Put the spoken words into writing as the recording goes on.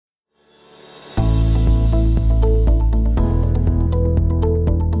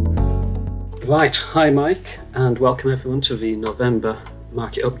Right, hi Mike, and welcome everyone to the November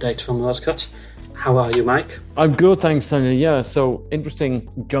market update from Roscut. How are you, Mike? I'm good, thanks, Tanya. Yeah, so interesting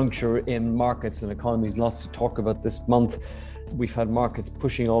juncture in markets and economies. Lots to talk about this month. We've had markets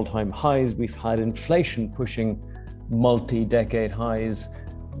pushing all-time highs. We've had inflation pushing multi-decade highs.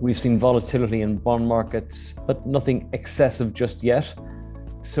 We've seen volatility in bond markets, but nothing excessive just yet.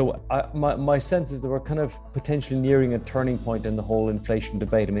 So my sense is that we're kind of potentially nearing a turning point in the whole inflation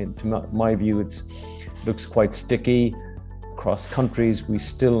debate. I mean, to my view, it looks quite sticky across countries. We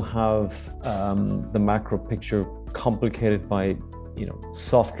still have the macro picture complicated by,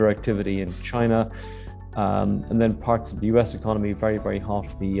 softer activity in China, and then parts of the US economy very, very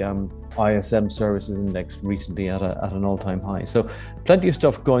hot. The ISM Services Index recently at an all-time high. So plenty of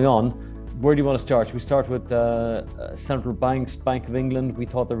stuff going on. Where do you want to start? Should we start with central banks? Bank of England, we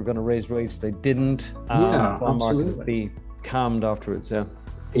thought they were going to raise rates. They didn't. Absolutely. Market will be calmed afterwards,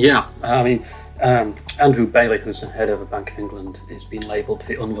 Yeah, I mean, Andrew Bailey, who's the head of the Bank of England, is being labelled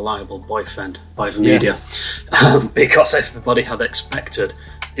the unreliable boyfriend by the media, because everybody had expected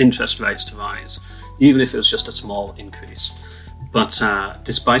interest rates to rise, even if it was just a small increase. But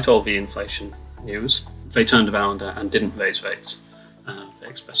despite all the inflation news, they turned around and didn't raise rates. They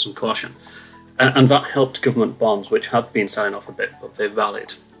expressed some caution. And that helped government bonds, which had been selling off a bit, but they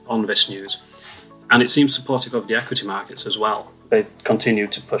rallied on this news. And it seems supportive of the equity markets as well. They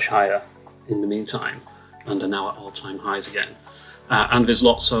continued to push higher in the meantime and are now at all-time highs again. And there's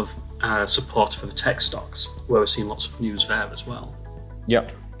lots of support for the tech stocks, where we're seeing lots of news there as well.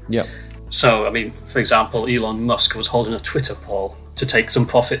 Yep. So, I mean, for example, Elon Musk was holding a Twitter poll to take some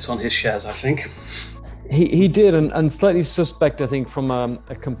profits on his shares, I think. He did, and slightly suspect, I think, from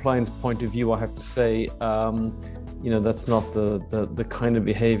a compliance point of view, I have to say. That's not the kind of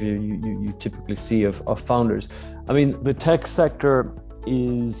behavior you typically see of founders. I mean, the tech sector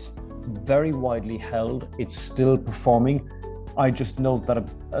is very widely held. It's still performing. I just note that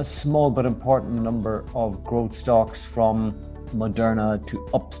a small but important number of growth stocks, from Moderna to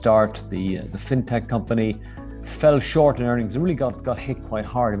Upstart, the fintech company, fell short in earnings. It really got hit quite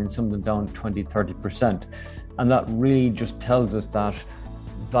hard. I mean, some of them down 20-30%. And that really just tells us that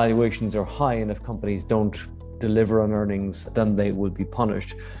valuations are high, and if companies don't deliver on earnings, then they will be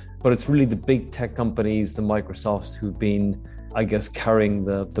punished. But it's really the big tech companies, the Microsofts, who've been, I guess, carrying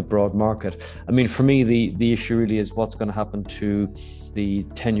the broad market. I mean, for me, the issue really is what's going to happen to the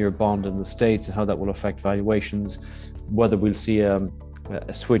 10-year bond in the States and how that will affect valuations, whether we'll see a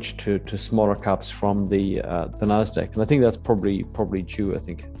switch to smaller caps from the Nasdaq, and I think that's probably due. I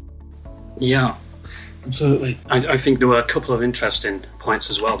think. Yeah, absolutely. I think there were a couple of interesting points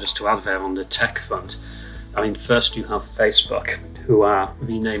as well, just to add there on the tech front. I mean, first you have Facebook, who are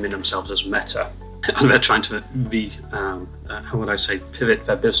renaming themselves as Meta, and they're trying to pivot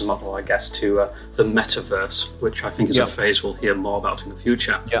their business model, I guess, to the metaverse, which I think is a phrase we'll hear more about in the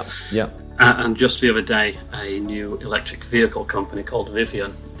future. Yeah. And just the other day, a new electric vehicle company called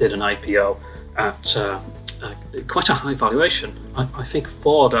Rivian did an IPO at quite a high valuation. I think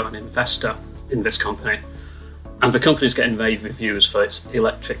Ford are an investor in this company, and the company is getting rave reviews for its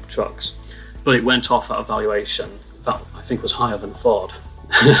electric trucks, but it went off at a valuation that I think was higher than Ford,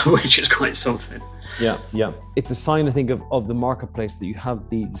 which is quite something. Yeah. It's a sign, I think, of the marketplace that you have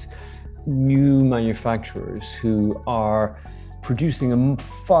these new manufacturers who are producing a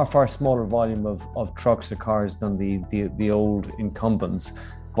far, far smaller volume of trucks or cars than the old incumbents,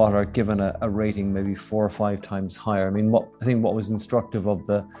 but are given a rating maybe 4 or 5 times higher. I mean, what was instructive of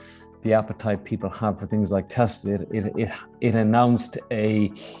the appetite people have for things like Tesla, it announced a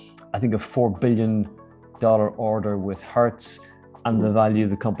 $4 billion order with Hertz, and the value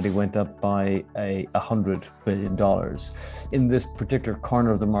of the company went up by $100 billion. In this particular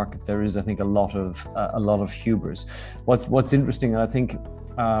corner of the market, there is, I think, a lot of hubris. What's interesting, and I think,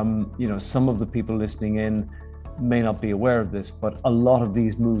 some of the people listening in may not be aware of this, but a lot of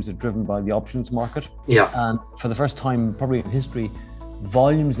these moves are driven by the options market. Yeah. And for the first time, probably in history,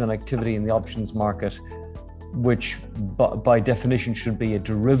 volumes and activity in the options market, which by definition should be a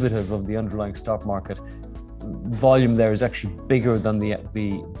derivative of the underlying stock market, volume there is actually bigger than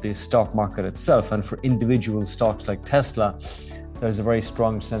the stock market itself. And for individual stocks like Tesla, there's a very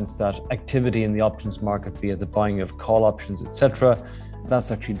strong sense that activity in the options market, via the buying of call options, etc.,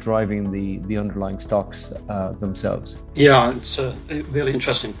 that's actually driving the underlying stocks themselves. Yeah, it's a really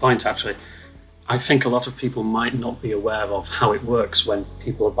interesting point, actually. I think a lot of people might not be aware of how it works when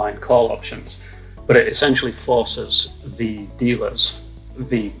people are buying call options, but it essentially forces the dealers,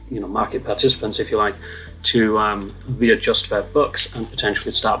 the market participants, if you like, to readjust their books and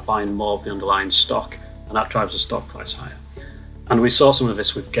potentially start buying more of the underlying stock, and that drives the stock price higher. And we saw some of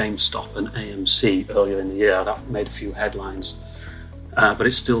this with GameStop and AMC earlier in the year. That made a few headlines, but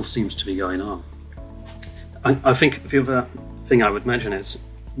it still seems to be going on. I think the other thing I would mention is,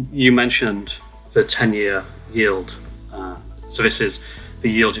 you mentioned the 10-year yield. So this is the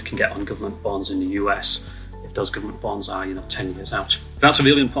yield you can get on government bonds in the US if those government bonds are 10 years out. That's a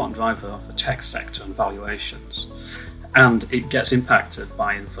really important driver of the tech sector and valuations. And it gets impacted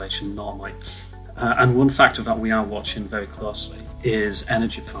by inflation normally. And one factor that we are watching very closely is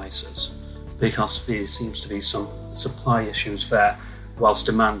energy prices, because there seems to be some supply issues there whilst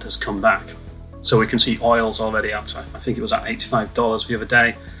demand has come back. So we can see oil's already at, I think it was at $85 the other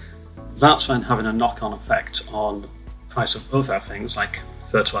day. That's then having a knock-on effect on price of other things like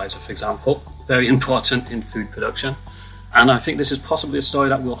fertilizer, for example, very important in food production. And I think this is possibly a story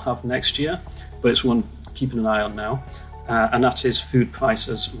that we'll have next year, but it's one keeping an eye on now. And that is food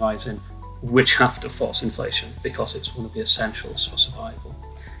prices rising, which have to force inflation because it's one of the essentials for survival.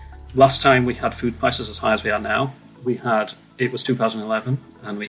 Last time we had food prices as high as we are now, it was 2011, and we